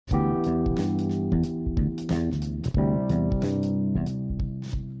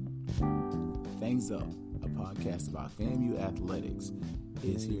Things Up, a podcast about FAMU athletics,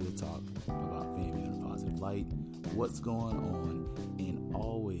 is here to talk about FAMU in a positive light, what's going on, and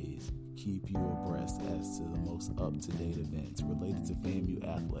always keep you abreast as to the most up-to-date events related to FAMU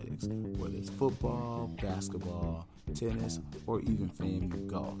athletics, whether it's football, basketball, tennis, or even FAMU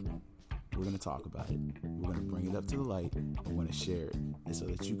golf. We're going to talk about it. We're going to bring it up to the light. We're going to share it, and so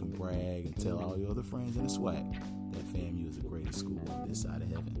that you can brag and tell all your other friends in the SWAC that FAMU is the greatest school on this side of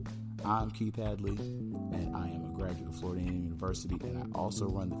heaven. I'm Keith Hadley, and I am a graduate of Florida A&M University, and I also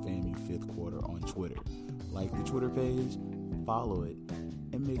run the FAMU Fifth Quarter on Twitter. Like the Twitter page, follow it,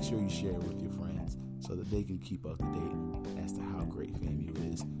 and make sure you share it with your friends so that they can keep up to date as to how great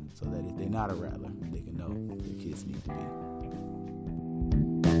FAMU is, so that if they're not a Rattler, they can know their kids need to be.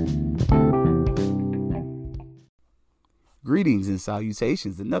 Greetings and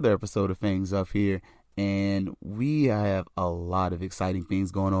salutations. Another episode of Things Up here, and we have a lot of exciting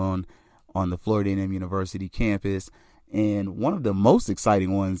things going on the Florida A&M University campus. And one of the most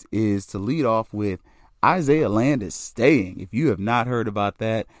exciting ones is to lead off with Isaiah Land is staying. If you have not heard about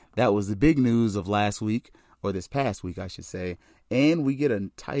that, that was the big news of last week, or this past week, I should say. And we get a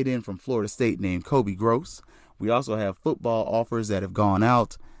tight end from Florida State named Kobe Gross. We also have football offers that have gone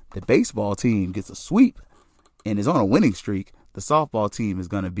out. The baseball team gets a sweep and is on a winning streak. The softball team is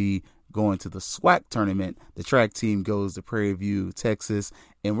going to be going to the SWAC tournament. The track team goes to Prairie View, Texas.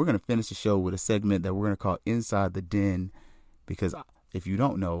 And we're going to finish the show with a segment that we're going to call Inside the Den, because if you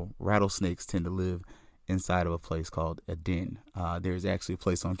don't know, rattlesnakes tend to live inside of a place called a den. There's actually a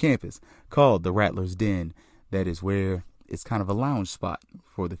place on campus called the Rattler's Den that is where it's kind of a lounge spot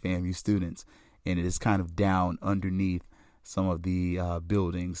for the FAMU students. And it is kind of down underneath some of the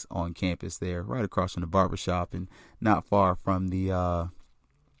buildings on campus there, right across from the barbershop and not far from the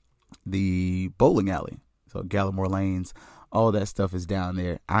bowling alley. So Gallimore Lanes, all that stuff is down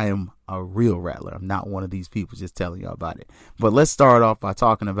there. I am a real Rattler. I'm not one of these people just telling y'all about it. But let's start off by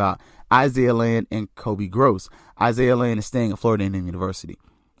talking about Isaiah Land and Kobe Gross. Isaiah Land is staying at Florida A&M University.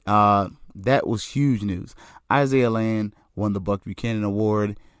 That was huge news. Isaiah Land won the Buck Buchanan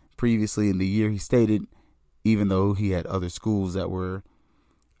Award previously in the year. He stated, even though he had other schools that were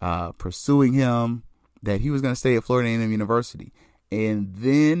pursuing him, that he was going to stay at Florida A&M University. And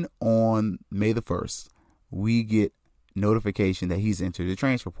then on May the 1st, we get notification that he's entered the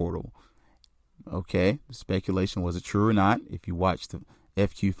transfer portal. Okay, speculation, was it true or not? If you watch the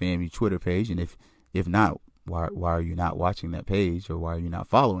FQ FAMU Twitter page, and if not, why are you not watching that page, or why are you not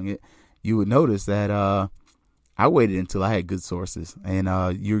following it? You would notice that I waited until I had good sources, and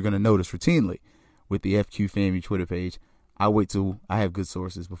you're going to notice routinely with the FQ FAMU Twitter page, I wait till I have good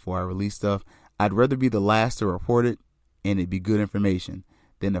sources before I release stuff. I'd rather be the last to report it and it be good information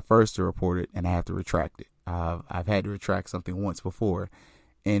than the first to report it and I have to retract it. I've had to retract something once before,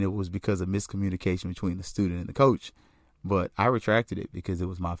 and it was because of miscommunication between the student and the coach. But I retracted it because it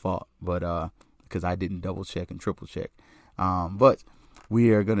was my fault, but because I didn't double check and triple check. But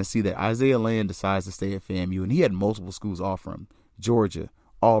we are going to see that Isaiah Land decides to stay at FAMU, and he had multiple schools offer him: Georgia,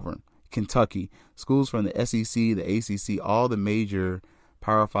 Auburn, Kentucky, schools from the SEC, the ACC, all the major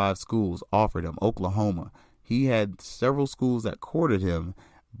Power 5 schools offered him, Oklahoma. He had several schools that courted him,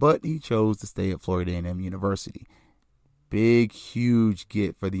 but he chose to stay at Florida A&M University. Big, huge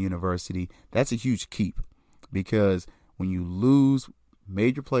get for the university. That's a huge keep, because when you lose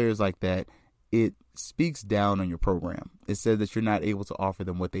major players like that, it speaks down on your program. It says that you're not able to offer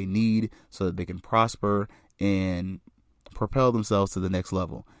them what they need so that they can prosper and propel themselves to the next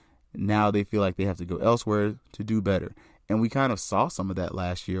level. Now they feel like they have to go elsewhere to do better. And we kind of saw some of that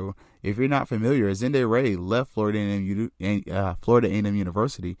last year. If you're not familiar, Zende Ray left Florida A&M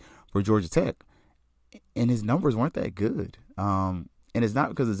University for Georgia Tech, and his numbers weren't that good. And it's not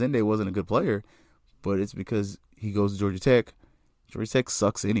because Zende wasn't a good player, but it's because he goes to Georgia Tech. Georgia Tech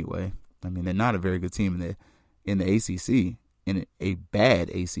sucks anyway. I mean, they're not a very good team in the ACC, in a bad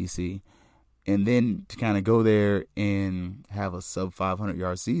ACC. And then to kind of go there and have a sub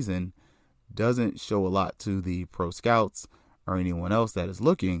 500-yard season doesn't show a lot to the pro scouts or anyone else that is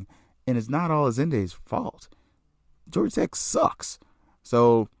looking. And it's not all Zende's fault. Georgia Tech sucks.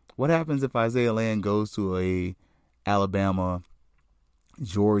 So what happens if Isaiah Land goes to a Alabama,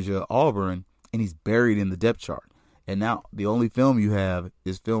 Georgia, Auburn, and he's buried in the depth chart? And now the only film you have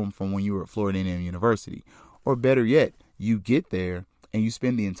is film from when you were at Florida A&M University. Or better yet, you get there and you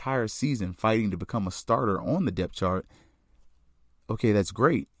spend the entire season fighting to become a starter on the depth chart. Okay, that's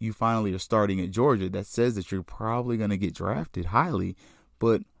great. You finally are starting at Georgia. That says that you're probably going to get drafted highly,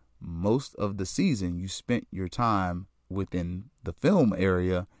 but most of the season you spent your time within the film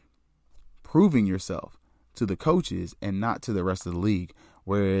area proving yourself to the coaches and not to the rest of the league.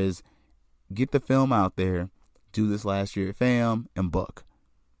 Whereas get the film out there, do this last year at FAM, and buck.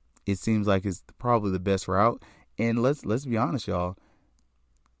 It seems like it's probably the best route. And let's be honest, y'all.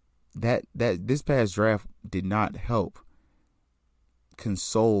 That this past draft did not help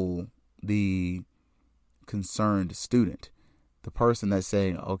console the concerned student, the person that's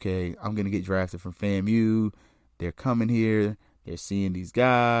saying, okay, I'm going to get drafted from FAMU. They're coming here. They're seeing these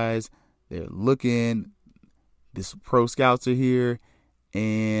guys. They're looking. This pro scouts are here.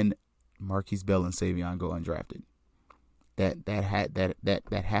 And Marquise Bell and Savion go undrafted.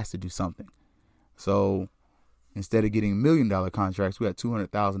 That has to do something. So instead of getting $1 million contracts, we got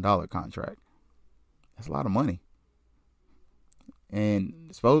 $200,000 contract. That's a lot of money.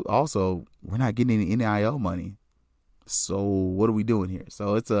 And also, we're not getting any NIL money. So what are we doing here?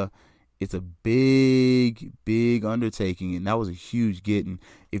 So it's a big undertaking, and that was a huge get. And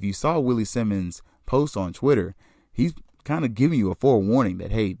if you saw Willie Simmons' post on Twitter, he's kind of giving you a forewarning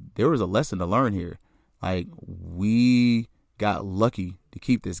that, hey, there was a lesson to learn here. Like, we got lucky to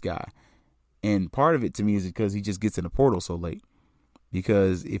keep this guy. And part of it to me is because he just gets in the portal so late.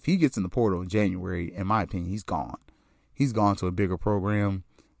 Because if he gets in the portal in January, in my opinion, he's gone. He's gone to a bigger program.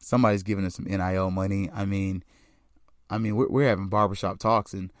 Somebody's giving him some NIL money. I mean, we're having barbershop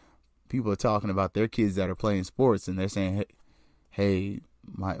talks, and people are talking about their kids that are playing sports, and they're saying, hey,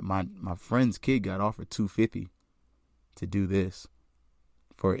 my friend's kid got offered $250 to do this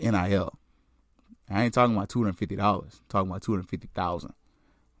for NIL. I ain't talking about $250. I'm talking about $250,000.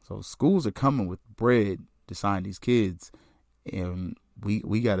 So schools are coming with bread to sign these kids, and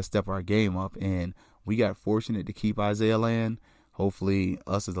we got to step our game up. And we got fortunate to keep Isaiah Land. Hopefully,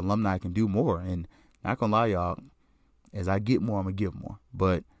 us as alumni can do more. And not gonna lie, y'all, as I get more, I'm gonna give more.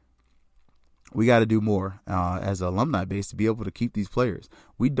 But we got to do more as an alumni base to be able to keep these players.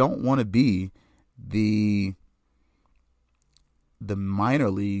 We don't want to be the minor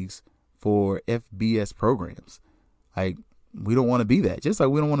leagues for FBS programs. Like, we don't want to be that. Just like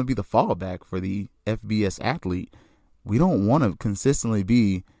we don't want to be the fallback for the FBS athlete. We don't want to consistently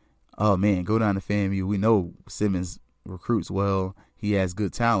be, oh man, go down to FAMU. We know Simmons recruits well. He has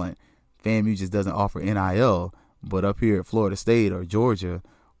good talent. FAMU just doesn't offer NIL. But up here at Florida State or Georgia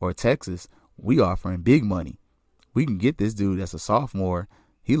or Texas, we offering big money. We can get this dude that's a sophomore.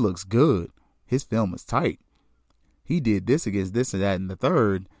 He looks good. His film is tight. He did this against this and that and the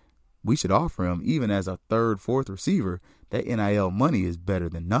third. We should offer him, even as a third, fourth receiver, that NIL money is better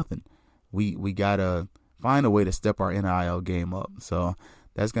than nothing. We got to find a way to step our NIL game up. So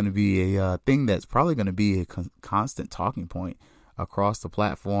that's going to be a thing that's probably going to be a constant talking point across the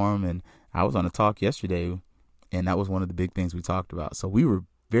platform. And I was on a talk yesterday, and that was one of the big things we talked about. So we were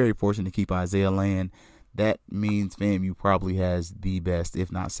very fortunate to keep Isaiah Land. That means FAMU probably has the best,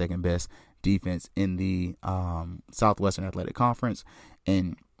 if not second best, defense in the Southwestern Athletic Conference.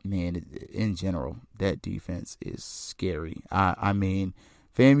 And man, in general, that defense is scary. I mean,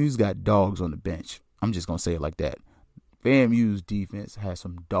 FAMU's got dogs on the bench. I'm just going to say it like that. FAMU's defense has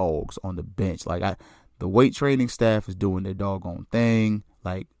some dogs on the bench. Like, the weight training staff is doing their doggone thing.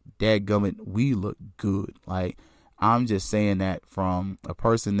 Like, dadgummit, we look good. Like, I'm just saying that from a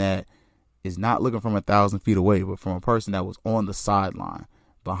person that is not looking from 1,000 feet away, but from a person that was on the sideline,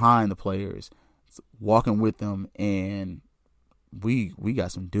 behind the players, walking with them, and we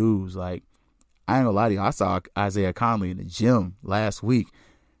got some dudes. Like, I ain't gonna lie to you, I saw Isaiah Conley in the gym last week.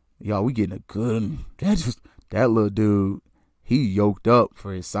 Y'all, we getting a good, that little dude, he yoked up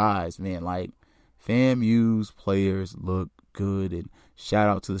for his size, man. Like, FAMU's players look good, and shout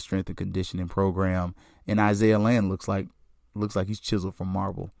out to the strength and conditioning program. And Isaiah Land looks like he's chiseled from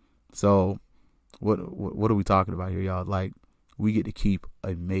marble. So what are we talking about here, y'all? Like, we get to keep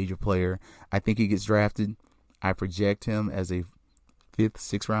a major player. I think he gets drafted. I project him as a 5th,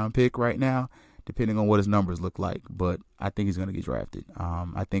 6th round pick right now, depending on what his numbers look like. But I think he's going to get drafted.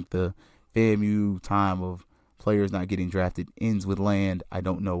 I think the FAMU time of players not getting drafted ends with Land. I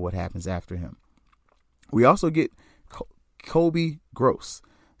don't know what happens after him. We also get Kobe Gross.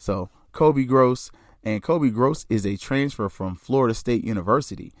 So Kobe Gross is a transfer from Florida State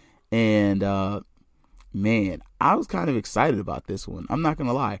University. And, man, I was kind of excited about this one. I'm not going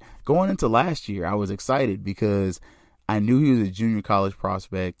to lie. Going into last year, I was excited because I knew he was a junior college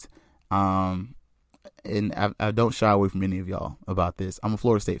prospect. And I don't shy away from any of y'all about this. I'm a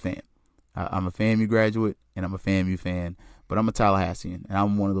Florida State fan. I'm a FAMU graduate, and I'm a FAMU fan. But I'm a Tallahassean, and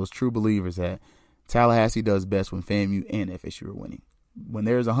I'm one of those true believers that Tallahassee does best when FAMU and FSU are winning. When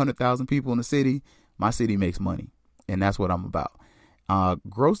there's 100,000 people in the city, my city makes money, and that's what I'm about.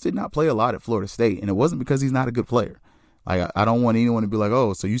 Gross did not play a lot at Florida State, and it wasn't because he's not a good player. Like, I don't want anyone to be like,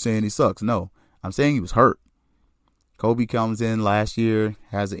 oh, so you saying he sucks. No, I'm saying he was hurt. Kobe comes in last year,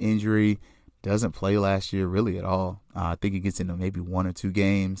 has an injury, doesn't play last year really at all. I think he gets into maybe 1 or 2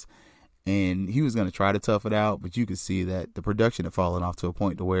 games, and he was going to try to tough it out, but you could see that the production had fallen off to a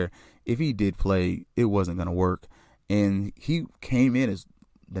point to where if he did play, it wasn't going to work. And he came in as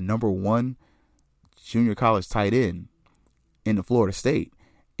the number 1 junior college tight end in the Florida State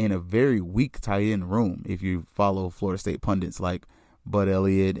in a very weak tight end room. If you follow Florida State pundits like Bud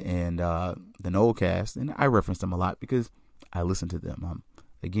Elliott and the Nolecast, and I reference them a lot because I listen to them.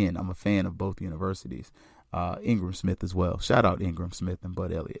 I'm a fan of both universities. Ingram Smith as well. Shout out Ingram Smith and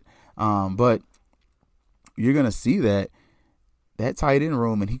Bud Elliott. But you're going to see that tight end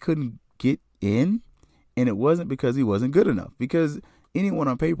room, and he couldn't get in, and it wasn't because he wasn't good enough. Because anyone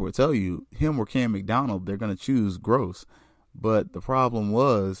on paper would tell you, him or Cam McDonald, they're going to choose Gross. But the problem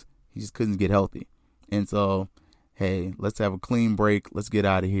was he just couldn't get healthy. And so, hey, let's have a clean break. Let's get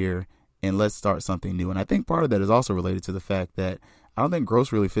out of here, and let's start something new. And I think part of that is also related to the fact that I don't think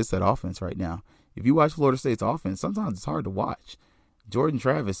Gross really fits that offense right now. If you watch Florida State's offense, sometimes it's hard to watch. Jordan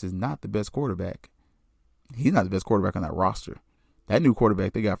Travis is not the best quarterback. He's not the best quarterback on that roster. That new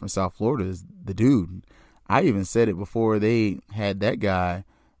quarterback they got from South Florida is the dude. I even said it before they had that guy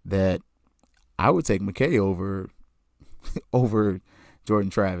that I would take McKay over Jordan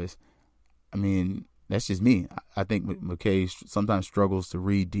Travis. I mean, that's just me. I think McKay sometimes struggles to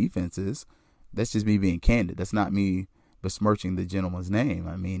read defenses. That's just me being candid. That's not me besmirching the gentleman's name.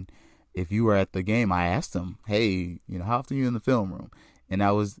 I mean, if you were at the game, I asked him, hey, how often are you in the film room? And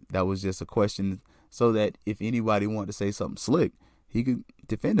that was just a question so that if anybody wanted to say something slick, he could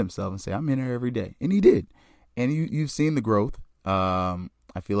defend himself and say, I'm in there every day. And he did. And you've seen the growth. I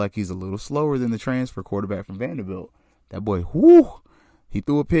feel like he's a little slower than the transfer quarterback from Vanderbilt. That boy, he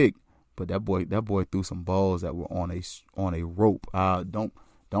threw a pick, but that boy threw some balls that were on a rope.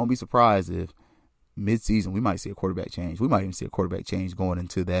 Don't be surprised if mid-season we might see a quarterback change. We might even see a quarterback change going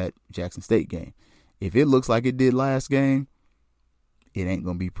into that Jackson State game. If it looks like it did last game, it ain't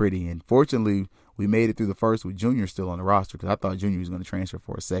going to be pretty. And fortunately, we made it through the first with Junior still on the roster because I thought Junior was going to transfer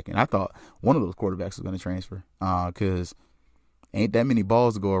for a second. I thought one of those quarterbacks was going to transfer because ain't that many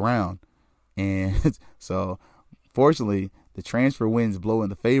balls to go around. And so, fortunately, the transfer winds blow in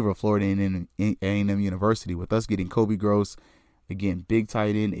the favor of Florida A&M University with us getting Kobe Gross. Again, big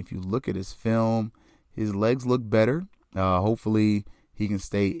tight end. If you look at his film, his legs look better. Hopefully, he can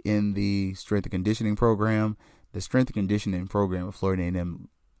stay in the strength and conditioning program. The strength and conditioning program of Florida A&M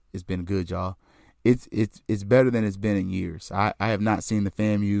has been good, y'all. It's better than it's been in years. I have not seen the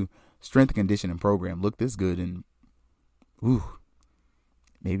FAMU strength and conditioning program look this good in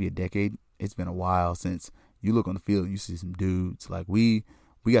maybe a decade. It's been a while since you look on the field and you see some dudes. Like we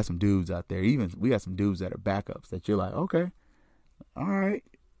got some dudes out there. Even we got some dudes that are backups that you're like, okay, all right.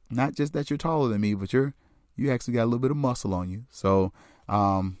 Not just that you're taller than me, but you actually got a little bit of muscle on you. So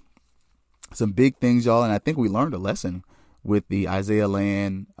some big things, y'all. And I think we learned a lesson with the Isaiah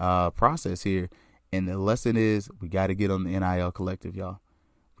Land process here. And the lesson is we got to get on the NIL collective, y'all.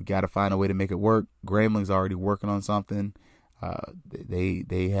 We got to find a way to make it work. Grambling's already working on something.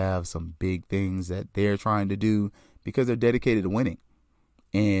 They have some big things that they're trying to do because they're dedicated to winning.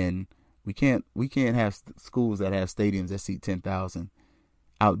 And we can't have schools that have stadiums that seat 10,000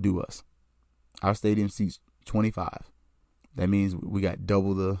 outdo us. Our stadium seats 25. That means we got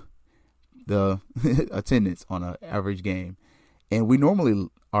double the attendance on an average game. And we normally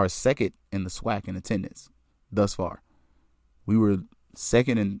are second in the SWAC in attendance thus far. We were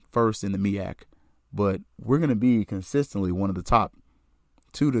second and first in the MEAC, but we're going to be consistently one of the top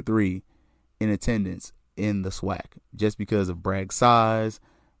 2 to 3 in attendance in the SWAC just because of Bragg's size,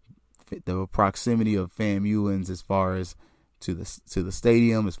 the proximity of FAMUans as far as to the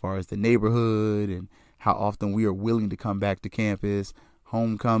stadium, as far as the neighborhood, and how often we are willing to come back to campus,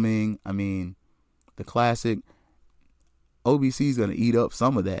 homecoming. I mean, the classic. OBC is going to eat up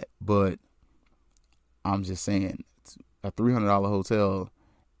some of that, but I'm just saying a $300 hotel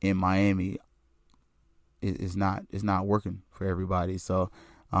in Miami is not working for everybody. So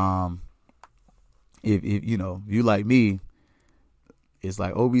if you like me, it's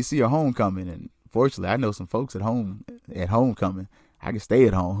like OBC or homecoming. And fortunately, I know some folks at homecoming. I can stay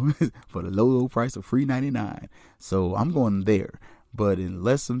at home for the low price of $3.99. So I'm going there. But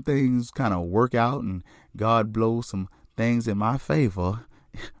unless some things kind of work out and God blows some things in my favor,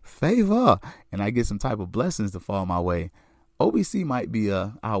 and I get some type of blessings to fall my way, OBC might be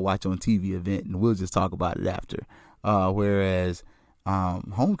I'll watch on TV event, and we'll just talk about it after. Whereas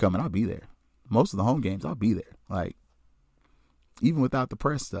homecoming, I'll be there. Most of the home games, I'll be there. Like, even without the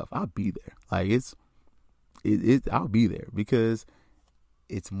press stuff, I'll be there. Like, I'll be there because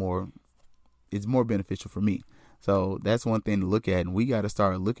it's more beneficial for me. So that's one thing to look at, and we got to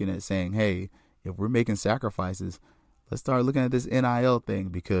start looking at saying, hey, if we're making sacrifices, let's start looking at this NIL thing,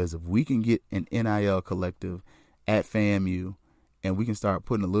 because if we can get an NIL collective at FAMU and we can start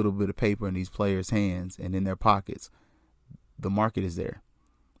putting a little bit of paper in these players' hands and in their pockets, the market is there.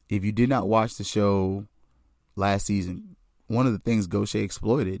 If you did not watch the show last season, one of the things Gaucher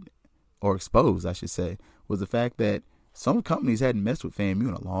exploited, or exposed, I should say, was the fact that some companies hadn't messed with FAMU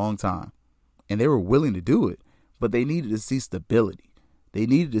in a long time, and they were willing to do it, but they needed to see stability. They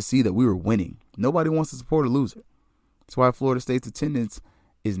needed to see that we were winning. Nobody wants to support a loser. That's why Florida State's attendance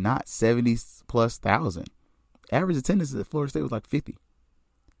is not 70+ thousand. Average attendance at Florida State was like 50.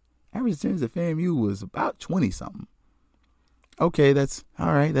 Average attendance at FAMU was about 20 something. Okay, that's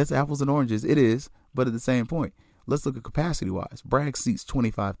all right. That's apples and oranges. It is, but at the same point, let's look at capacity wise. Bragg seats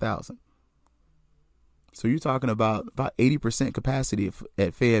 25,000. So you're talking about 80% capacity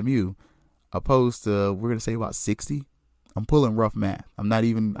at FAMU, opposed to, we're going to say about 60. I'm pulling rough math. I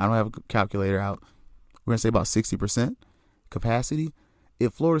don't have a calculator out. We're going to say about 60% capacity.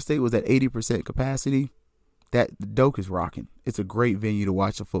 If Florida State was at 80% capacity, the Doak is rocking. It's a great venue to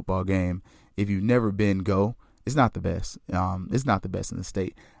watch a football game. If you've never been, go. It's not the best. It's not the best in the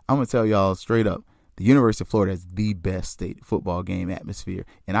state. I'm going to tell y'all straight up, the University of Florida has the best state football game atmosphere,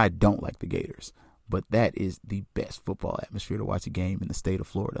 and I don't like the Gators, but that is the best football atmosphere to watch a game in the state of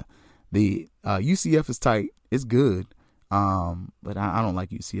Florida. The UCF is tight. It's good, but I don't like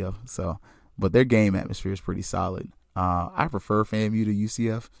UCF. But their game atmosphere is pretty solid. I prefer FAMU to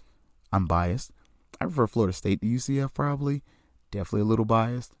UCF. I'm biased. I prefer Florida State to UCF probably. Definitely a little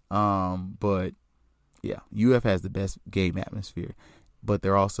biased. But yeah, UF has the best game atmosphere. But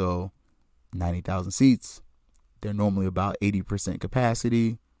they're also 90,000 seats. They're normally about 80%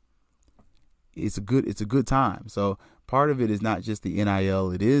 capacity. It's a good time. So part of it is not just the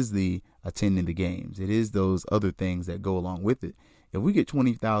NIL. It is the attending the games. It is those other things that go along with it. If we get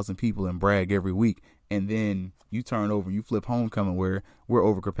 20,000 people in Bragg every week, and then you turn over, you flip homecoming where we're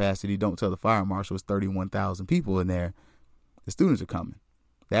over capacity, don't tell the fire marshal it's 31,000 people in there, the students are coming.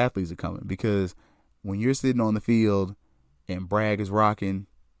 The athletes are coming. Because when you're sitting on the field and Bragg is rocking,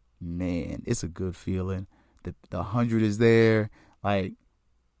 man, it's a good feeling. The 100 is there. Like,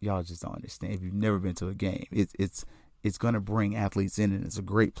 y'all just don't understand. If you've never been to a game, it's going to bring athletes in, and it's a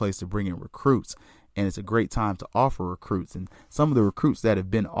great place to bring in recruits. And it's a great time to offer recruits. And some of the recruits that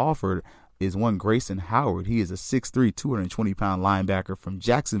have been offered is one Grayson Howard. He is a 6'3", 220-pound linebacker from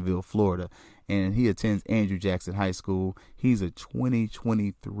Jacksonville, Florida, and he attends Andrew Jackson High School. He's a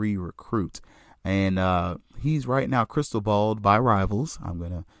 2023 recruit, and he's right now crystal balled by rivals. I'm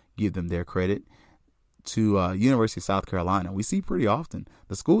going to give them their credit, to University of South Carolina. We see pretty often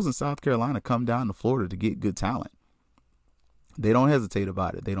the schools in South Carolina come down to Florida to get good talent. They don't hesitate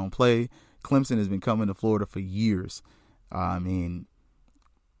about it. They don't play. Clemson has been coming to Florida for years. Brandon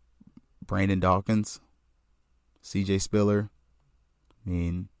Dawkins, CJ Spiller.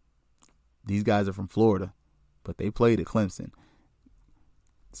 These guys are from Florida, but they played at Clemson.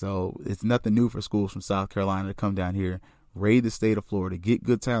 So it's nothing new for schools from South Carolina to come down here, raid the state of Florida, get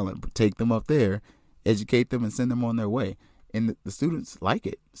good talent, but take them up there, educate them, and send them on their way. And the students like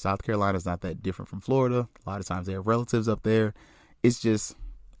it. South Carolina's not that different from Florida. A lot of times they have relatives up there. It's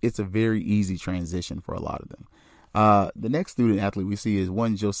a very easy transition for a lot of them. The next student athlete we see is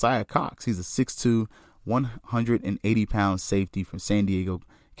one Josiah Cox. He's a 6'2", 180-pound safety from San Diego,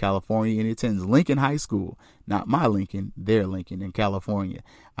 California, and he attends Lincoln High School. Not my Lincoln, their Lincoln in California.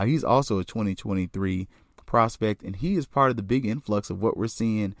 He's also a 2023 prospect, and he is part of the big influx of what we're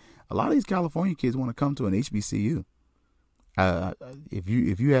seeing. A lot of these California kids want to come to an HBCU. If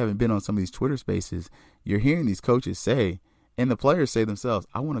you haven't been on some of these Twitter spaces, you're hearing these coaches say, and the players say themselves,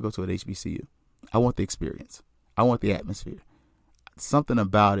 I want to go to an HBCU. I want the experience. I want the atmosphere. Something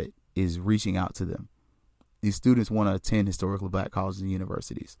about it is reaching out to them. These students want to attend historically black colleges and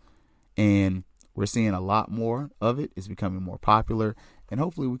universities. And we're seeing a lot more of it. It's becoming more popular. And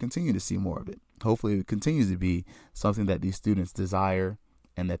hopefully we continue to see more of it. Hopefully it continues to be something that these students desire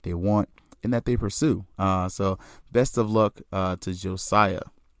and that they want and that they pursue. So best of luck to Josiah.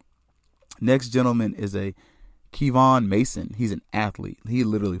 Next gentleman is a Kevon Mason. He's an athlete. He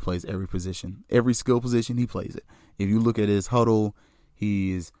literally plays every position. Every skill position, he plays it. If you look at his huddle,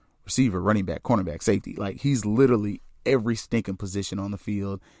 he's receiver, running back, cornerback, safety. Like, he's literally every stinking position on the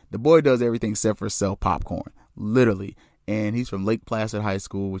field. The boy does everything except for sell popcorn, literally. And he's from Lake Placid High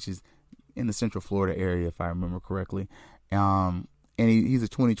School, which is in the Central Florida area, if I remember correctly. And he's a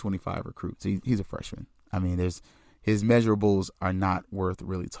 2025 recruit. So he's a freshman. His measurables are not worth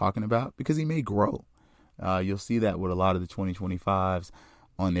really talking about because he may grow. You'll see that with a lot of the 2025s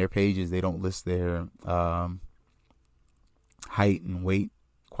on their pages. They don't list their height and weight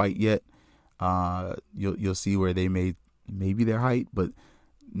quite yet. You'll see where they maybe their height, but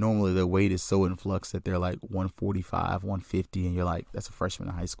normally their weight is so in flux that they're like 145, 150, and you're like, that's a freshman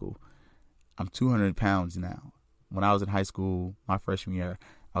in high school. I'm 200 pounds now. When I was in high school, my freshman year,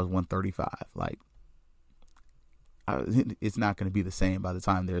 I was 135. Like, it's not going to be the same by the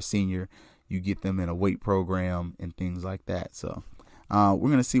time they're a senior. You get them in a weight program and things like that. So we're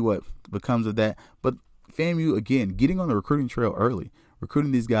going to see what becomes of that. But FAMU, again, getting on the recruiting trail early,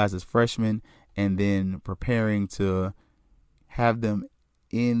 recruiting these guys as freshmen, and then preparing to have them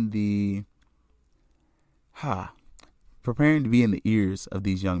in the preparing to be in the ears of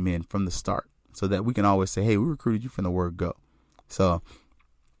these young men from the start, so that we can always say, hey, we recruited you from the word go. So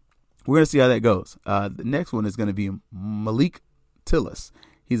we're going to see how that goes. The next one is going to be Malik Tillis.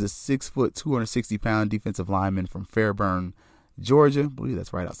 He's a 6 foot, 260 pound defensive lineman from Fairburn, Georgia. I believe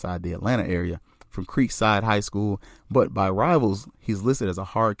that's right outside the Atlanta area, from Creekside High School. But by rivals, he's listed as a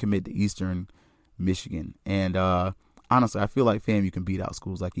hard commit to Eastern Michigan. And honestly, I feel like FAMU can beat out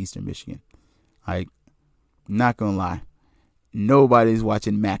schools like Eastern Michigan. Like, not going to lie, nobody's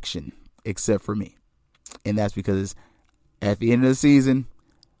watching Maction except for me. And that's because at the end of the season,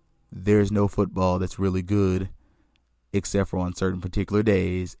 there's no football that's really good except for on certain particular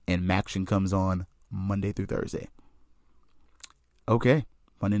days, and Maction comes on Monday through Thursday. Okay,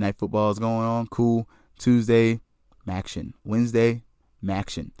 Monday Night Football is going on, cool. Tuesday, Maction. Wednesday,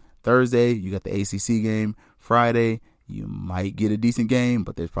 Maction. Thursday, you got the ACC game. Friday, you might get a decent game,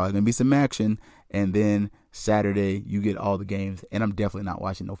 but there's probably going to be some Maction. And then Saturday, you get all the games, and I'm definitely not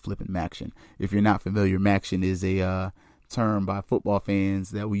watching no flipping Maction. If you're not familiar, Maction is a term by football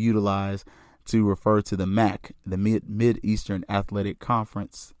fans that we utilize to refer to the MAC, the Mid-Eastern Athletic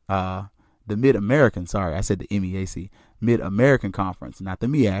Conference, the Mid-American, sorry, I said the MEAC, Mid-American Conference, not the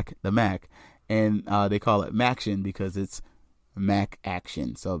MEAC, the MAC, and they call it Maction because it's MAC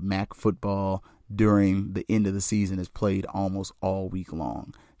action. So MAC football during the end of the season is played almost all week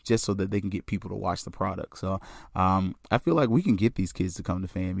long, just so that they can get people to watch the product. So I feel like we can get these kids to come to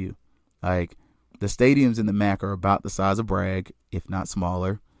FAMU. Like, the stadiums in the MAC are about the size of Bragg, if not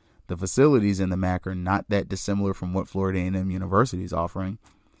smaller. The facilities in the MAC are not that dissimilar from what Florida A&M University is offering.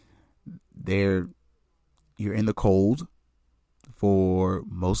 You're in the cold for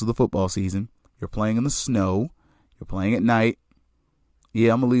most of the football season. You're playing in the snow. You're playing at night.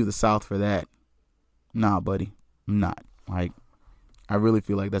 Yeah, I'm going to leave the South for that. Nah, buddy, I'm not. Like, I really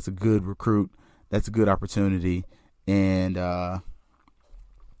feel like that's a good recruit. That's a good opportunity. And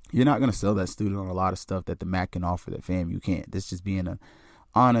you're not going to sell that student on a lot of stuff that the MAC can offer that FAMU can't. That's just being an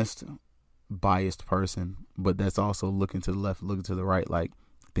honest, biased person. But that's also looking to the left, looking to the right. Like,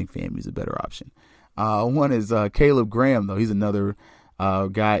 I think FAMU's a better option. One is Caleb Graham, though. He's another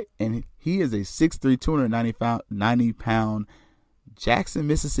guy. And he is a 6'3", 290-pound Jackson,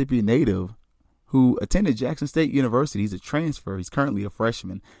 Mississippi native who attended Jackson State University. He's a transfer. He's currently a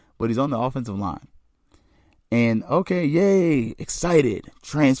freshman, but he's on the offensive line. And, okay, yay, excited.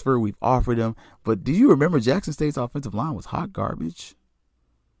 Transfer, we've offered him. But do you remember Jackson State's offensive line was hot garbage?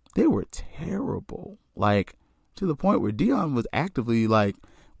 They were terrible. Like, to the point where Dion was actively like,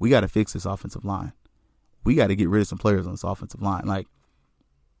 we got to fix this offensive line. We got to get rid of some players on this offensive line. Like,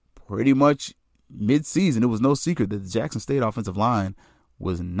 pretty much mid-season, it was no secret that the Jackson State offensive line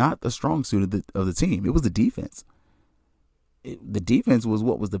was not the strong suit of the team. It was the defense. The defense was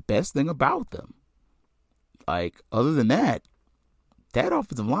what was the best thing about them. Like, other than that, that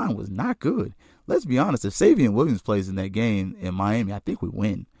offensive line was not good. Let's be honest. If Savion Williams plays in that game in Miami, I think we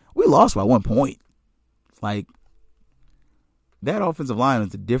win. We lost by 1 point. Like, that offensive line is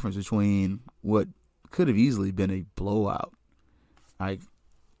the difference between what could have easily been a blowout. Like,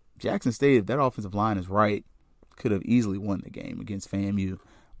 Jackson State, if that offensive line is right, could have easily won the game against FAMU.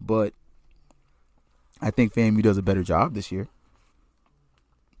 But I think FAMU does a better job this year.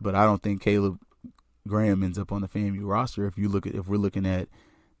 But I don't think Caleb Graham ends up on the FAMU roster if we're looking at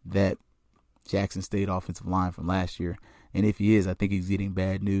that Jackson State offensive line from last year. And if he is, I think he's getting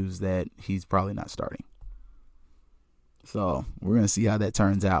bad news that he's probably not starting. So we're going to see how that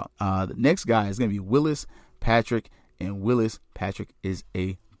turns out. The next guy is going to be Willis Patrick, and Willis Patrick is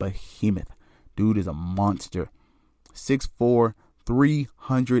a behemoth. Dude is a monster. 6'4",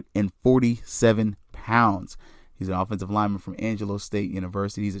 347 pounds. He's an offensive lineman from Angelo State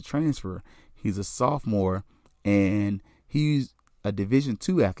University. He's a transfer. He's a sophomore, and he's a Division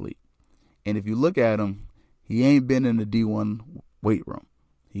II athlete. And if you look at him, he ain't been in the D1 weight room.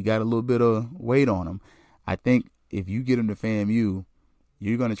 He got a little bit of weight on him. I think if you get him to FAMU,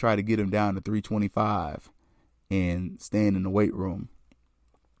 you're going to try to get him down to 325 and stand in the weight room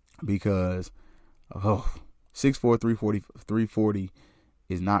because, 6'4", 340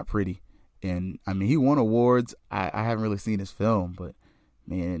 is not pretty. And, I mean, he won awards. I haven't really seen his film, but,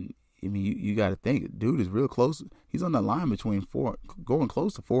 man, I mean, you got to think. Dude is real close. He's on the line between going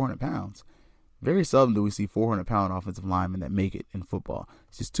close to 400 pounds. Very seldom do we see 400-pound offensive linemen that make it in football.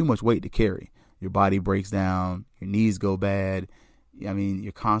 It's just too much weight to carry. Your body breaks down. Your knees go bad. I mean,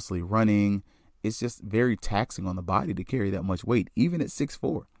 you're constantly running. It's just very taxing on the body to carry that much weight, even at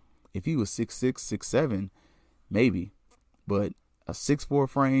 6'4". If he was 6'6", 6'7", maybe. But a 6'4"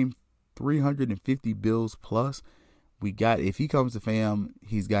 frame, 350 bills plus, if he comes to FAM,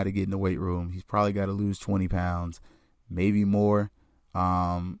 he's got to get in the weight room. He's probably got to lose 20 pounds, maybe more.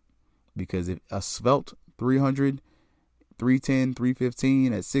 Because if a svelte 300, 310,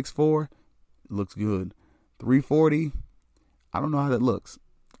 315 at 6'4", looks good. 340, I don't know how that looks.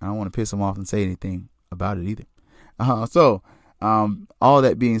 I don't want to piss him off and say anything about it either. All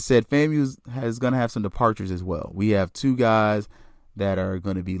that being said, FAMU is going to have some departures as well. We have two guys that are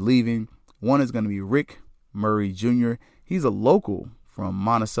going to be leaving. One is going to be Rick Murray Jr. He's a local from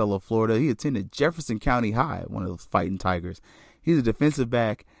Monticello, Florida. He attended Jefferson County High, one of those Fighting Tigers. He's a defensive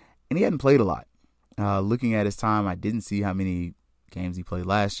back, and he hadn't played a lot. Looking at his time, I didn't see how many games he played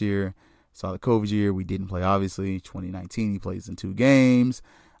last year. Saw the COVID year. We didn't play, obviously. 2019, he plays in 2 games.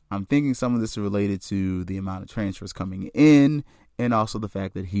 I'm thinking some of this is related to the amount of transfers coming in and also the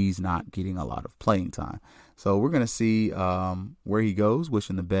fact that he's not getting a lot of playing time. So we're going to see where he goes, wish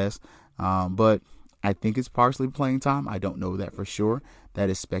him the best. But I think it's partially playing time. I don't know that for sure. That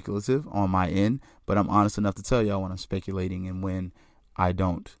is speculative on my end. But I'm honest enough to tell y'all when I'm speculating and when I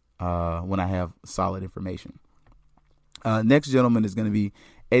don't, when I have solid information. Next gentleman is going to be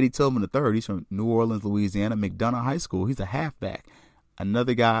Eddie Tillman III. He's from New Orleans, Louisiana, McDonough High School. He's a halfback.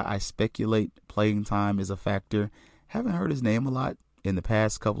 Another guy I speculate playing time is a factor. Haven't heard his name a lot in the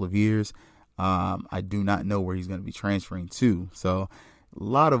past couple of years. I do not know where he's going to be transferring to. So a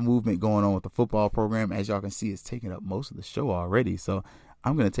lot of movement going on with the football program. As y'all can see, it's taking up most of the show already. So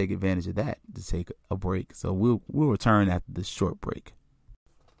I'm going to take advantage of that to take a break. So we'll return after this short break.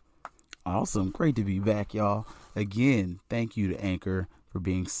 Awesome. Great to be back, y'all. Again, thank you to Anchor for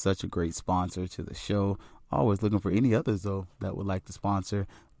being such a great sponsor to the show. Always looking for any others, though, that would like to sponsor.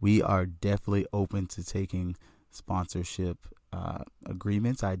 We are definitely open to taking sponsorship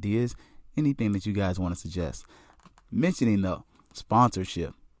agreements, ideas, anything that you guys want to suggest. Mentioning, though,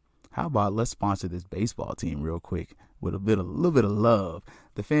 sponsorship. How about let's sponsor this baseball team real quick with a little bit of love.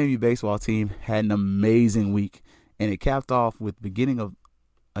 The FAMU baseball team had an amazing week, and it capped off with the beginning of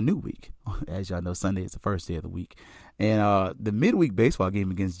a new week. As y'all know, Sunday is the first day of the week. And the midweek baseball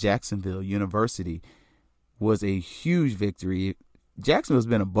game against Jacksonville University was a huge victory. Jacksonville's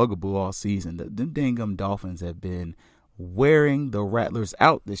been a bugaboo all season. Them dang Dolphins have been wearing the Rattlers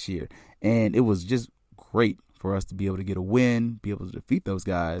out this year. And it was just great for us to be able to get a win, be able to defeat those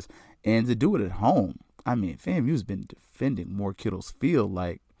guys, and to do it at home. I mean, FAMU's been defending Moore Kittle's Field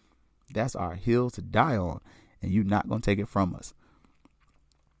like that's our hill to die on, and you're not going to take it from us.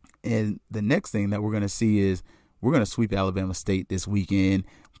 And the next thing that we're going to see is we're going to sweep Alabama State this weekend.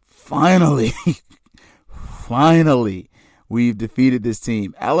 Finally, we've defeated this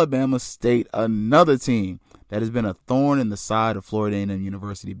team. Alabama State, another team that has been a thorn in the side of Florida A&M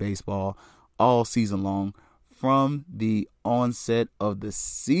University baseball all season long. From the onset of the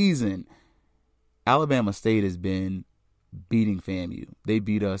season, Alabama State has been beating FAMU. They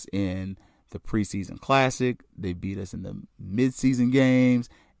beat us in the preseason classic. They beat us in the midseason games.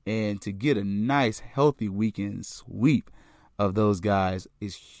 And to get a nice, healthy weekend sweep of those guys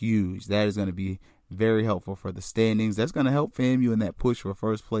is huge. That is going to be very helpful for the standings. That's going to help FAMU in that push for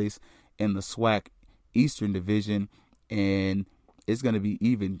first place in the SWAC Eastern Division. And it's going to be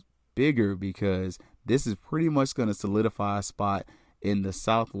even bigger because this is pretty much going to solidify a spot in the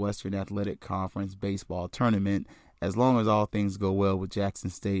Southwestern Athletic Conference baseball tournament as long as all things go well with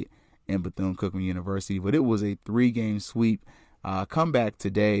Jackson State and Bethune-Cookman University. But it was a 3-game sweep. Comeback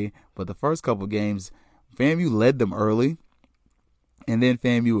today, but the first couple games, FAMU led them early, and then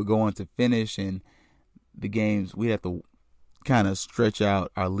FAMU would go on to finish, and the games, we'd have to kind of stretch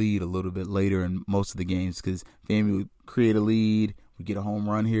out our lead a little bit later in most of the games because FAMU would create a lead, we'd get a home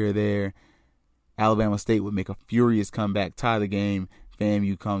run here or there. Alabama State would make a furious comeback, tie the game.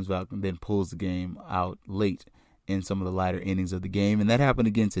 FAMU comes back and then pulls the game out late in some of the latter innings of the game, and that happened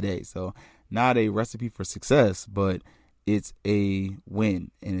again today. So not a recipe for success, but it's a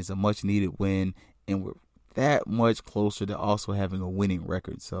win, and it's a much-needed win, and we're that much closer to also having a winning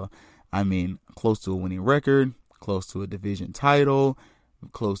record. So, I mean, close to a winning record, close to a division title,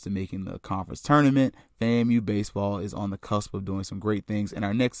 close to making the conference tournament. FAMU baseball is on the cusp of doing some great things. And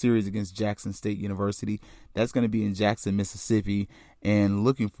our next series against Jackson State University, that's going to be in Jackson, Mississippi, and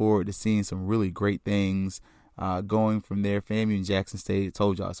looking forward to seeing some really great things going from there. FAMU and Jackson State, I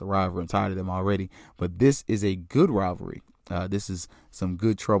told y'all it's a rivalry. I'm tired of them already, but this is a good rivalry. This is some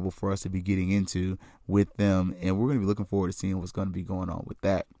good trouble for us to be getting into with them, and we're going to be looking forward to seeing what's going to be going on with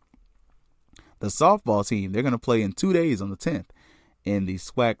that. The softball team, they're going to play in 2 days on the 10th in the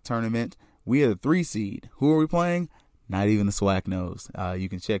SWAC tournament. We are the 3 seed. Who are we playing? Not even the SWAC knows. You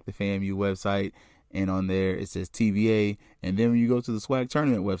can check the FAMU website, and on there it says TBA. And then when you go to the SWAC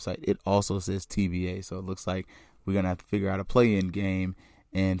tournament website, it also says TBA. So it looks like we're going to have to figure out a play-in game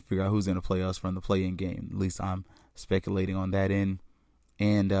and figure out who's going to play us from the play-in game. At least I'm speculating on that end.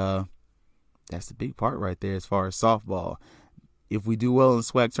 And that's the big part right there as far as softball. If we do well in the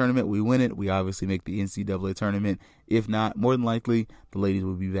SWAC tournament, we win it. We obviously make the NCAA tournament. If not, more than likely, the ladies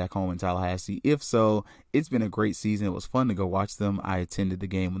will be back home in Tallahassee. If so, it's been a great season. It was fun to go watch them. I attended the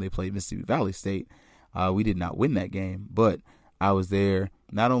game when they played Mississippi Valley State. We did not win that game, but I was there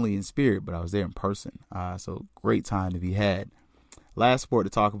not only in spirit, but I was there in person. So great time to be had. Last sport to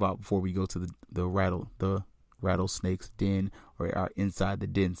talk about before we go to the Rattlesnake's Den, or our Inside the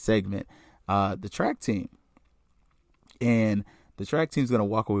Den segment, the track team. And the track team's going to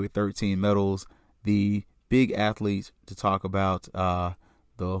walk away with 13 medals. The big athlete to talk about,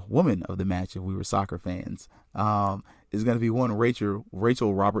 the woman of the match, if we were soccer fans, is going to be one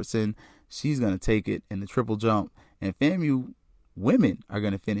Rachel Robertson. She's going to take it in the triple jump. And FAMU women are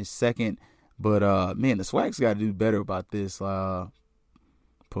going to finish second. But, man, the SWAC's got to do better about this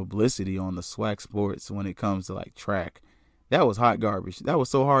publicity on the SWAC sports when it comes to, like, track. That was hot garbage. That was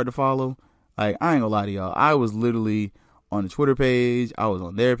so hard to follow. Like, I ain't gonna lie to y'all. I was literally on the Twitter page. I was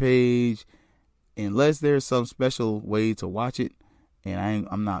on their page. Unless there's some special way to watch it, and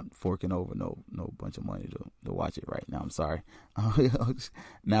I'm not forking over no bunch of money to watch it right now. I'm sorry.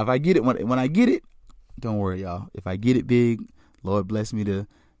 Now, if I get it, when I get it, don't worry, y'all. If I get it big, Lord bless me to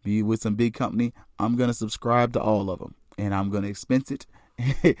be with some big company, I'm going to subscribe to all of them, and I'm going to expense it,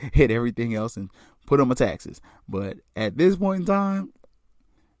 hit everything else, and put on my taxes. But at this point in time,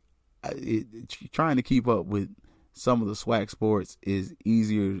 trying to keep up with some of the SWAC sports is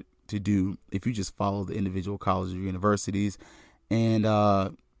easier to do if you just follow the individual colleges or universities. And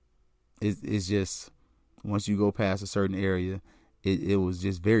it's just, once you go past a certain area, it was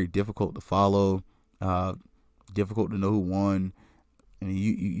just very difficult to follow, difficult to know who won. I mean,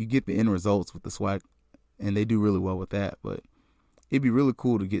 you get the end results with the SWAC, and they do really well with that. But it'd be really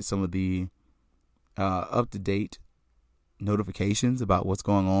cool to get some of the up-to-date notifications about what's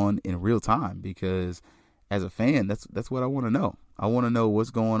going on in real time, because as a fan, that's what I want to know. I want to know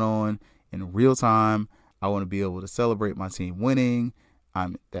what's going on in real time. I want to be able to celebrate my team winning.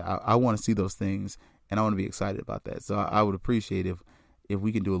 I want to see those things, and I want to be excited about that. So I would appreciate if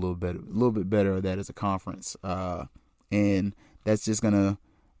we can do a little bit better of that as a conference. And that's just gonna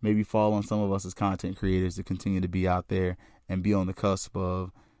maybe fall on some of us as content creators to continue to be out there and be on the cusp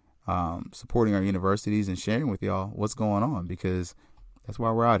of supporting our universities and sharing with y'all what's going on, because that's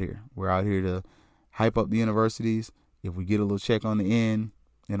why we're out here. We're out here to hype up the universities. If we get a little check on the end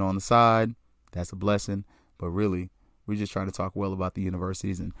and on the side, that's a blessing. But really, we're just trying to talk well about the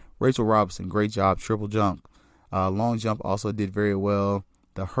universities. And Rachel Robinson, great job, triple jump. Long jump also did very well.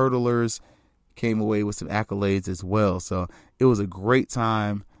 The hurdlers came away with some accolades as well. So it was a great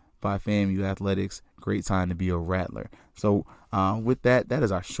time by FAMU Athletics. Great time to be a Rattler. So with that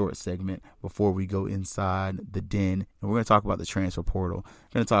is our short segment before we go inside the den. And we're going to talk about the transfer portal.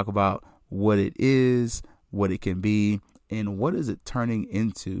 We're going to talk about what it is, what it can be, and what is it turning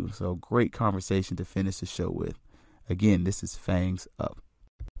into. So great conversation to finish the show with. Again, this is Fangs Up.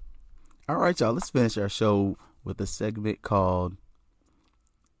 All right, y'all, let's finish our show with a segment called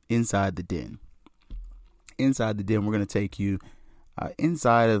Inside the Den. Inside the Den, we're going to take you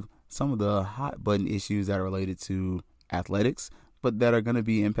inside of some of the hot button issues that are related to athletics, but that are going to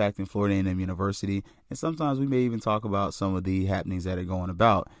be impacting Florida A&M University. And sometimes we may even talk about some of the happenings that are going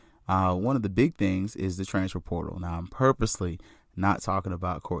about. One of the big things is the transfer portal. Now, I'm purposely not talking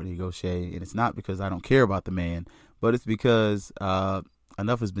about Courtney Gaucher, and it's not because I don't care about the man, but it's because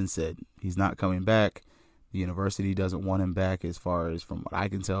enough has been said. He's not coming back. The university doesn't want him back, as far as from what I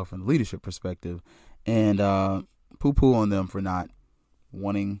can tell from the leadership perspective. And poo-poo on them for not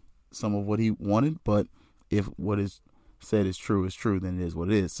wanting some of what he wanted. But if what is said is true, then it is what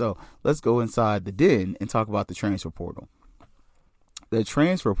it is. So let's go inside the den and talk about the transfer portal. The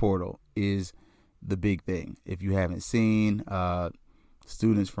transfer portal is the big thing. If you haven't seen,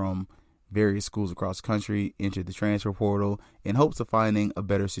 students from Various schools across the country entered the transfer portal in hopes of finding a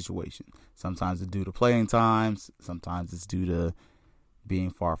better situation. Sometimes it's due to playing times. Sometimes it's due to being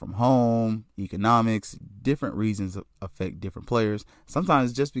far from home, economics. Different reasons affect different players.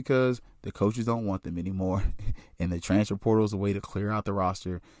 Sometimes just because the coaches don't want them anymore, and the transfer portal is a way to clear out the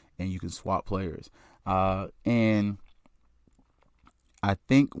roster, and you can swap players. And I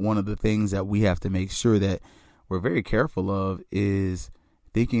think one of the things that we have to make sure that we're very careful of is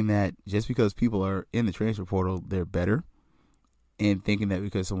thinking that just because people are in the transfer portal, they're better, and thinking that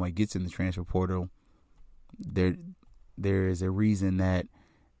because someone gets in the transfer portal, there is a reason that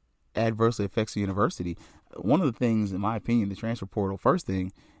adversely affects the university. One of the things, in my opinion, the transfer portal, first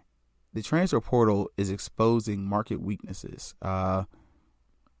thing, the transfer portal is exposing market weaknesses.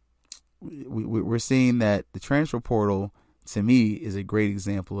 We're seeing that the transfer portal, to me, is a great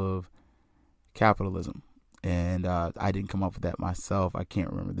example of capitalism. And I didn't come up with that myself. I can't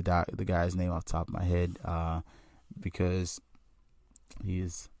remember the guy's name off the top of my head because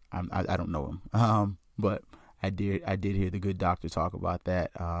I don't know him. But I did hear the good doctor talk about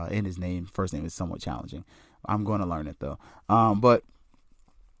that. And his first name is somewhat challenging. I'm going to learn it though. But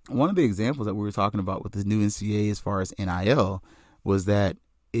one of the examples that we were talking about with the new NCAA as far as NIL was that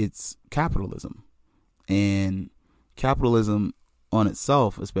it's capitalism, and capitalism on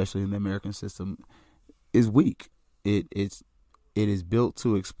itself, especially in the American system, is weak. It is built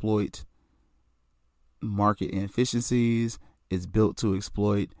to exploit market inefficiencies. It's built to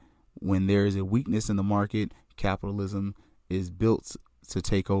exploit when there is a weakness in the market. Capitalism is built to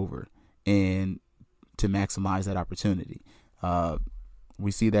take over and to maximize that opportunity.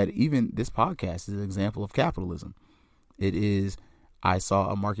 We see that even this podcast is an example of capitalism. It is, I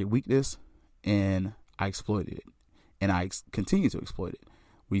saw a market weakness and I exploited it, and I continue to exploit it.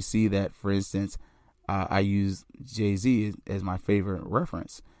 We see that, for instance, I use Jay-Z as my favorite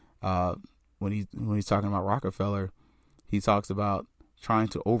reference. When he's talking about Rockefeller, he talks about trying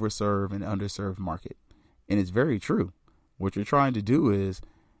to overserve an underserved market. And it's very true. What you're trying to do is,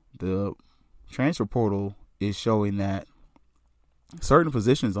 the transfer portal is showing that certain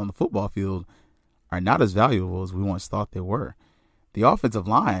positions on the football field are not as valuable as we once thought they were. The offensive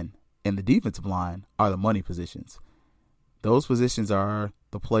line and the defensive line are the money positions. Those positions are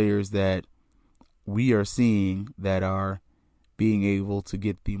the players that we are seeing that are being able to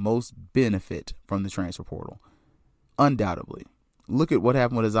get the most benefit from the transfer portal. Undoubtedly. Look at what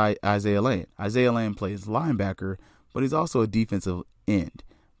happened with Isaiah Lane. Isaiah Lane plays linebacker, but he's also a defensive end.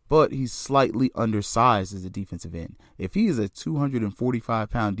 But he's slightly undersized as a defensive end. If he is a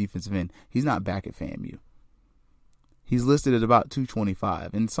 245-pound defensive end, he's not back at FAMU. He's listed at about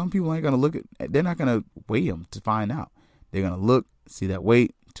 225. And some people ain't going to look at, they're not going to weigh him to find out. They're going to look, see that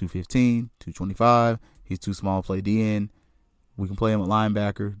weight, 215, 225. He's too small to play DN. We can play him at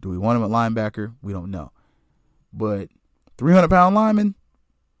linebacker. Do we want him at linebacker? We don't know. But 300-pound linemen,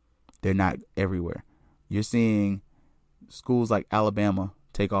 they're not everywhere. You're seeing schools like Alabama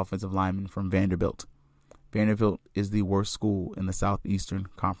take offensive linemen from Vanderbilt. Vanderbilt is the worst school in the Southeastern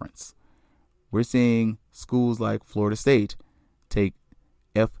Conference. We're seeing schools like Florida State take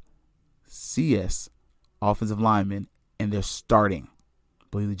FCS offensive linemen, and they're starting. I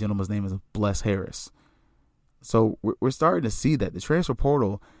believe the gentleman's name is Bless Harris. So we're starting to see that the transfer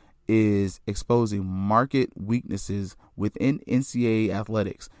portal is exposing market weaknesses within NCAA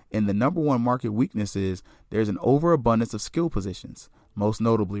athletics. And the number one market weakness is there's an overabundance of skill positions, most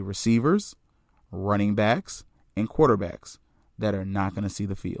notably receivers, running backs, and quarterbacks that are not going to see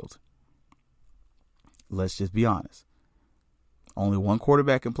the field. Let's just be honest. Only one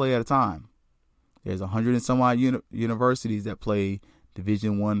quarterback can play at a time. There's 100 and some odd universities that play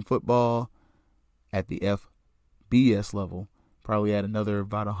Division I football at the FBS level. Probably add another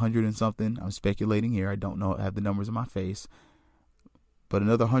about 100 and something. I'm speculating here. I don't know. I have the numbers in my face. But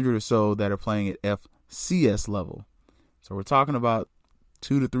another 100 or so that are playing at FCS level. So we're talking about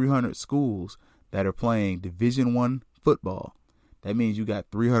 200 to 300 schools that are playing Division I football. That means you got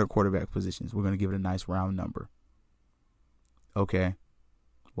 300 quarterback positions. We're going to give it a nice round number. Okay.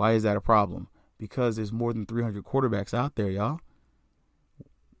 Why is that a problem? Because there's more than 300 quarterbacks out there, y'all.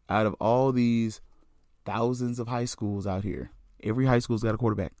 Out of all these thousands of high schools out here, every high school's got a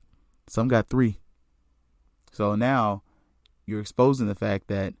quarterback. Some got 3. So now you're exposing the fact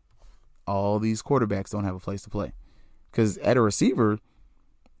that all these quarterbacks don't have a place to play. Because at a receiver,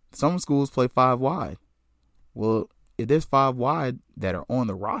 some schools play 5 wide. Well, if there's 5 wide that are on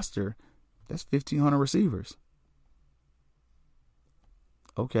the roster, that's 1,500 receivers.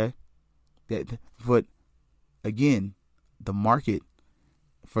 Okay. But again, the market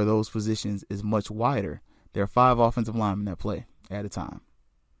for those positions is much wider. There are 5 offensive linemen that play at a time.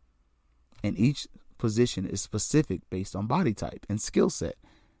 and each position is specific based on body type and skill set.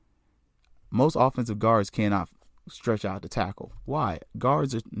 Most offensive guards cannot stretch out to tackle. Why?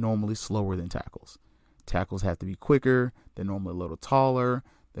 Guards are normally slower than tackles. Tackles have to be quicker. They're normally a little taller.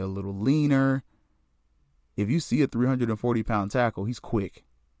 They're a little leaner. If you see a 340-pound tackle, he's quick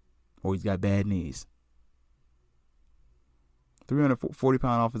or he's got bad knees.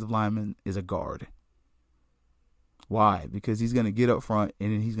 340-pound offensive lineman is a guard. Why? Because he's going to get up front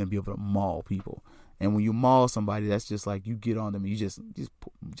and then he's going to be able to maul people. And when you maul somebody, that's just like you get on them and you just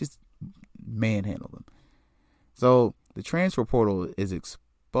manhandle them. So the transfer portal is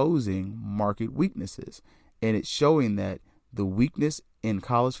exposing market weaknesses, and it's showing that the weakness in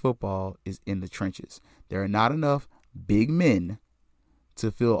college football is in the trenches. There are not enough big men to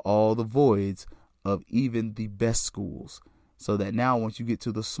fill all the voids of even the best schools. So that now once you get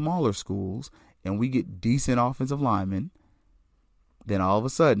to the smaller schools and we get decent offensive linemen, then all of a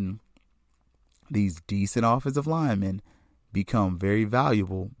sudden these decent offensive linemen become very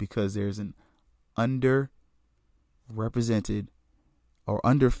valuable because there's an underrepresented or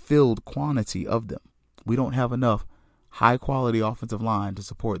underfilled quantity of them. We don't have enough high quality offensive line to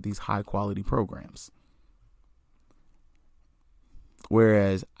support these high quality programs.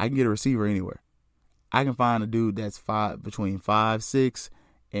 Whereas I can get a receiver anywhere. I can find a dude that's between 5'6"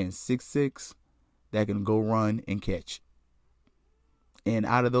 and 6'6" that can go run and catch. And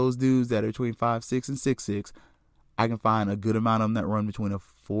out of those dudes that are between 5'6" and 6'6", I can find a good amount of them that run between a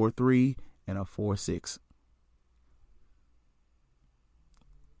 4'3" and a 4'6".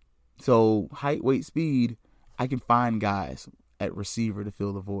 So height, weight, speed, I can find guys at receiver to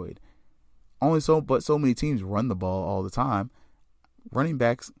fill the void. But so many teams run the ball all the time. Running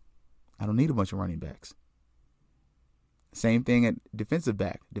backs, I don't need a bunch of running backs. Same thing at defensive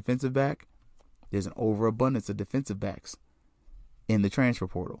back. Defensive back, there's an overabundance of defensive backs in the transfer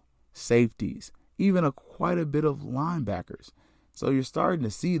portal. Safeties, even quite a bit of linebackers. So you're starting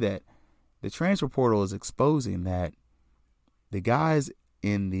to see that the transfer portal is exposing that the guys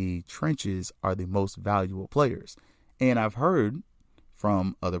in the trenches are the most valuable players. And I've heard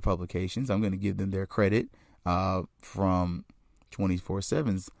from other publications, I'm going to give them their credit, from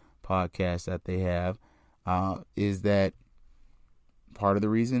 24/7's podcast that they have, is that part of the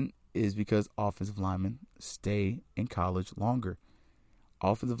reason is because offensive linemen stay in college longer.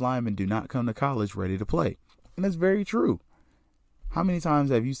 Offensive linemen do not come to college ready to play. And that's very true. How many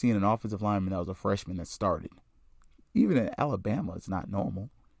times have you seen an offensive lineman that was a freshman that started? Even in Alabama, it's not normal.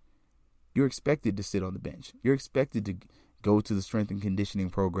 You're expected to sit on the bench. You're expected to go to the strength and conditioning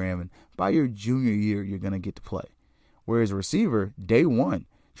program, and by your junior year, you're going to get to play. Whereas a receiver, day one,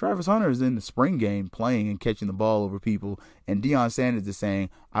 Travis Hunter is in the spring game playing and catching the ball over people, and Deion Sanders is saying,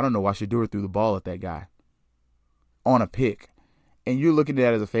 I don't know why Shedeur threw the ball at that guy on a pick. And you're looking at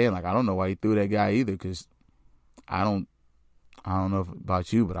that as a fan like, I don't know why he threw that guy either, because I don't know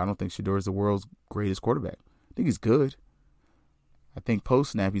about you, but I don't think Shedeur is the world's greatest quarterback. I think he's good. I think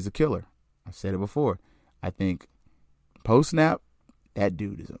post-snap, he's a killer. I've said it before. I think post-snap, that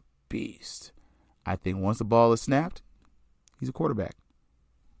dude is a beast. I think once the ball is snapped, he's a quarterback.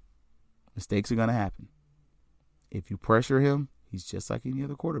 Mistakes are going to happen. If you pressure him, he's just like any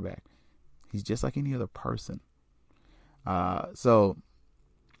other quarterback. He's just like any other person. So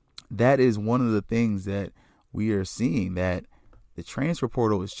that is one of the things that we are seeing, that the transfer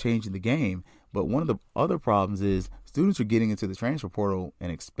portal is changing the game. But one of the other problems is students are getting into the transfer portal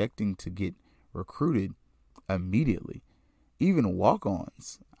and expecting to get recruited immediately. Even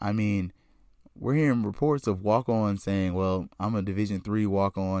walk-ons. I mean, we're hearing reports of walk-ons saying, well, I'm a Division III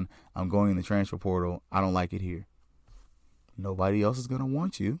walk-on. I'm going in the transfer portal. I don't like it here. Nobody else is going to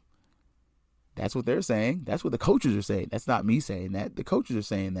want you. That's what they're saying. That's what the coaches are saying. That's not me saying that. The coaches are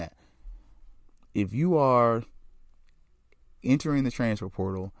saying that. If you are entering the transfer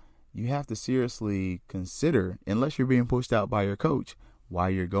portal, you have to seriously consider, unless you're being pushed out by your coach, why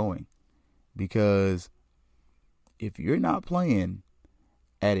you're going. Because if you're not playing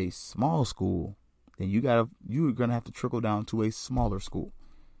at a small school, then you're gonna have to trickle down to a smaller school.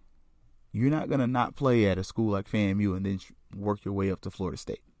 You're not gonna not play at a school like FAMU and then work your way up to Florida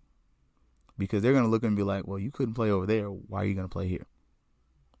State, because they're gonna look and be like, well, you couldn't play over there. Why are you gonna play here?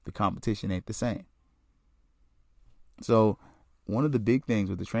 The competition ain't the same. So one of the big things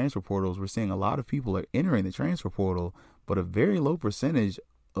with the transfer portal is we're seeing a lot of people are entering the transfer portal, but a very low percentage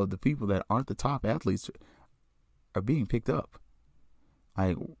of the people that aren't the top athletes are being picked up.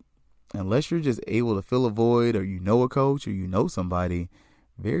 Like, unless you're just able to fill a void, or you know a coach, or you know somebody,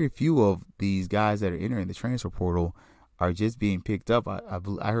 very few of these guys that are entering the transfer portal are just being picked up.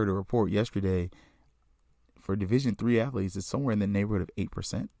 I heard a report yesterday for Division III athletes, it's somewhere in the neighborhood of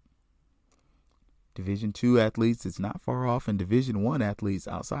 8%. Division II athletes, it's not far off, and Division I athletes,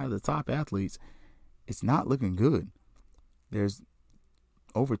 outside of the top athletes, it's not looking good. There's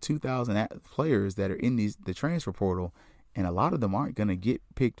over 2,000 players that are in the transfer portal, and a lot of them aren't going to get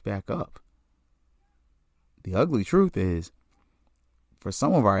picked back up. The ugly truth is, for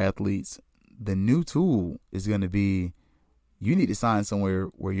some of our athletes, the new tool is going to be, you need to sign somewhere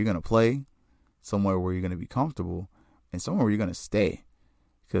where you're going to play, somewhere where you're going to be comfortable, and somewhere where you're going to stay.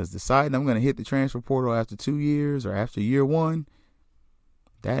 Because deciding I'm going to hit the transfer portal after 2 years or after year one,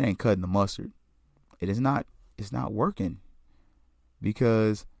 that ain't cutting the mustard. It's not working.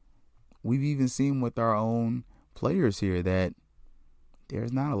 Because we've even seen with our own players here that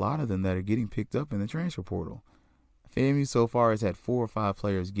there's not a lot of them that are getting picked up in the transfer portal. FAMU so far has had 4 or 5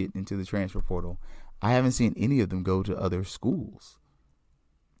 players get into the transfer portal. I haven't seen any of them go to other schools.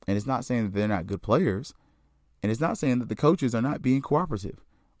 And it's not saying that they're not good players. And it's not saying that the coaches are not being cooperative.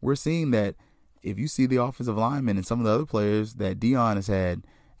 We're seeing that if you see the offensive linemen and some of the other players that Dion has had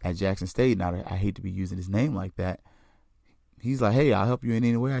at Jackson State, and I hate to be using his name like that, he's like, hey, I'll help you in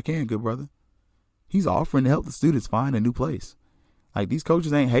any way I can, good brother. He's offering to help the students find a new place. Like, these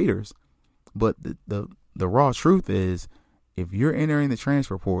coaches ain't haters. But the raw truth is, if you're entering the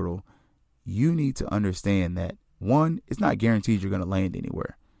transfer portal, you need to understand that, 1, it's not guaranteed you're going to land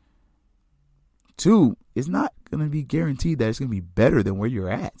anywhere. 2, it's not going to be guaranteed that it's going to be better than where you're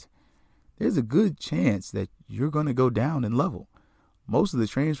at. There's a good chance that you're going to go down in level. Most of the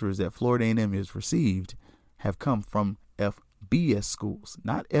transfers that Florida A&M has received have come from FBS schools,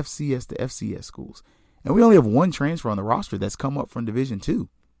 not FCS to FCS schools. And we only have 1 transfer on the roster that's come up from Division II.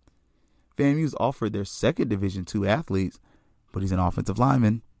 FAMU's offered their second Division II athletes, but he's an offensive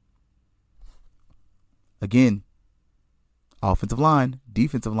lineman. Again, offensive line,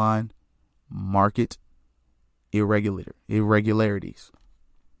 defensive line, market irregularities.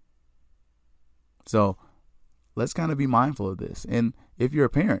 So let's kind of be mindful of this. And if you're a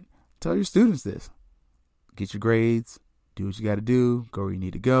parent, tell your students this. Get your grades, do what you got to do, go where you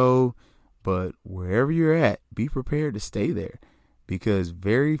need to go. But wherever you're at, be prepared to stay there, because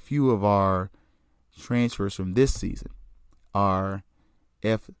very few of our transfers from this season are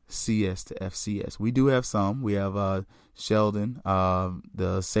FCS to FCS. We do have some. We have Sheldon,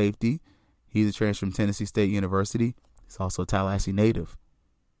 the safety. He's a transfer from Tennessee State University. He's also a Tallahassee native.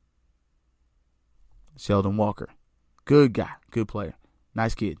 Sheldon Walker. Good guy. Good player.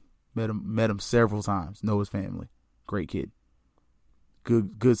 Nice kid. Met him several times. Know his family. Great kid.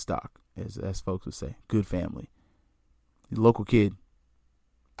 Good stock, as folks would say. Good family. He's a local kid.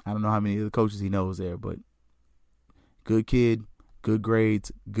 I don't know how many of the coaches he knows there, but good kid, good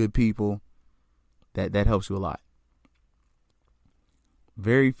grades, good people. That helps you a lot.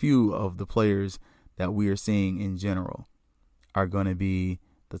 Very few of the players that we are seeing in general are going to be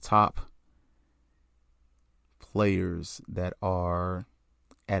the top players that are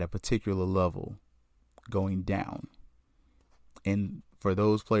at a particular level going down. And for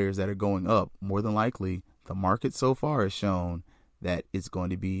those players that are going up, more than likely, the market so far has shown that it's going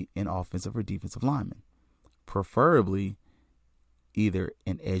to be an offensive or defensive lineman. Preferably either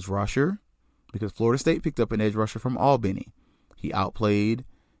an edge rusher, because Florida State picked up an edge rusher from Albany. He outplayed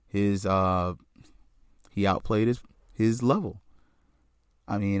his level.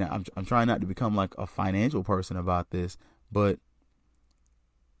 I mean, I'm trying not to become like a financial person about this, but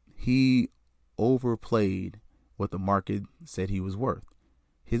he overplayed what the market said he was worth.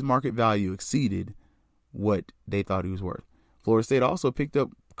 His market value exceeded what they thought he was worth. Florida State also picked up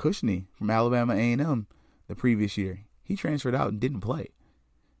Cushney from Alabama A&M the previous year. He transferred out and didn't play.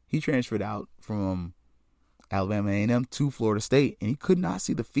 He transferred out from Alabama A&M to Florida State, and he could not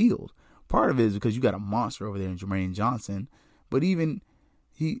see the field. Part of it is because you got a monster over there in Jermaine Johnson, but even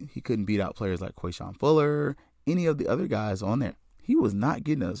he couldn't beat out players like Quayshawn Fuller, any of the other guys on there. He was not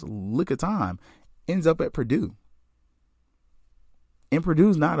getting a lick of time. Ends up at Purdue. And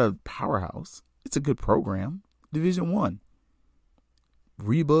Purdue's not a powerhouse. It's a good program. Division I.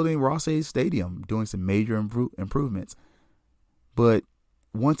 Rebuilding Ross-Ade Stadium, doing some major improvements. But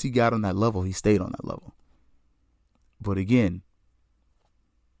once he got on that level, he stayed on that level. But again,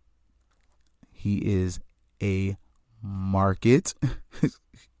 he is a market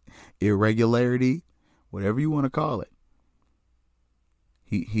irregularity, whatever you want to call it.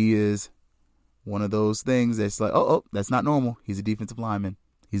 He is one of those things that's like, oh, that's not normal. He's a defensive lineman.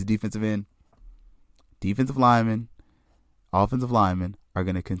 He's a defensive end. Defensive linemen, offensive linemen are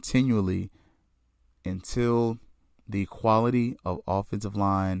going to continually, until the quality of offensive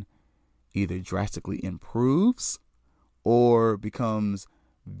line either drastically improves or becomes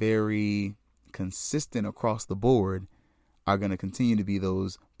very consistent across the board, are going to continue to be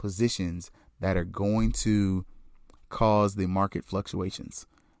those positions that are going to cause the market fluctuations,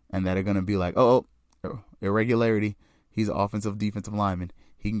 and that are going to be like, oh, irregularity. He's an offensive, defensive lineman.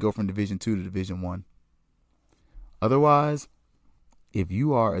 He can go from Division 2 to Division 1. Otherwise, if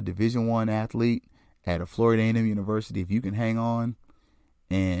you are a Division 1 athlete at a Florida A&M University, if you can hang on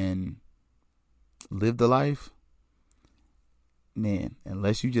and live the life, man,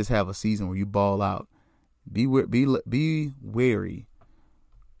 unless you just have a season where you ball out, be wary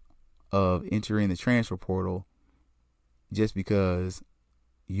of entering the transfer portal just because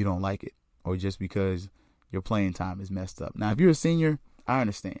you don't like it, or just because your playing time is messed up. Now, if you're a senior, I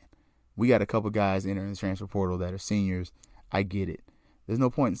understand. We got a couple guys entering the transfer portal that are seniors. I get it. There's no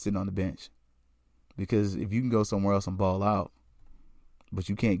point in sitting on the bench, because if you can go somewhere else and ball out, but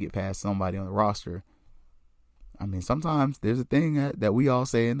you can't get past somebody on the roster. I mean, sometimes there's a thing that we all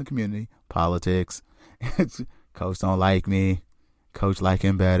say in the community: politics. Coach don't like me. Coach like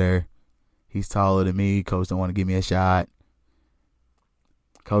him better. He's taller than me. Coach don't want to give me a shot.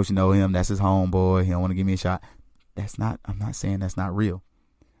 Coach know him. That's his homeboy. He don't want to give me a shot. I'm not saying that's not real.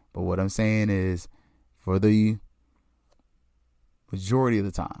 But what I'm saying is, for the majority of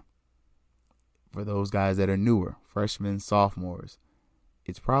the time, for those guys that are newer, freshmen, sophomores,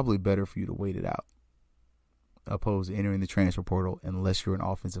 it's probably better for you to wait it out, opposed to entering the transfer portal unless you're an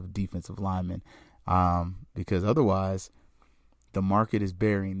offensive, defensive lineman. Because otherwise, the market is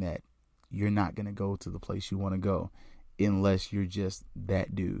bearing that you're not going to go to the place you want to go unless you're just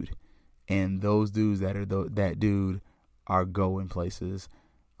that dude. And those dudes that are that dude are going places,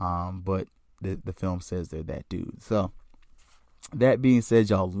 but the film says they're that dude. So that being said,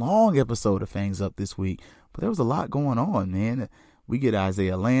 y'all, long episode of Fangs Up this week, but there was a lot going on, man. We get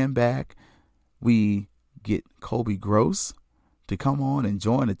Isaiah Land back. We get Kobe Gross to come on and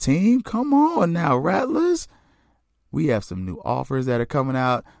join the team. Come on now, Rattlers. We have some new offers that are coming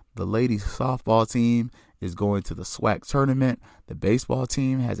out. The ladies softball team is going to the SWAC tournament. The baseball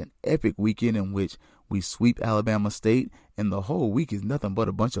team has an epic weekend in which we sweep Alabama State, and the whole week is nothing but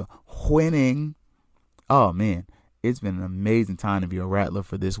a bunch of winning. Oh, man, it's been an amazing time to be a Rattler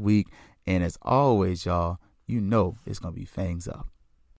for this week. And as always, y'all, you know it's going to be Fangs Up.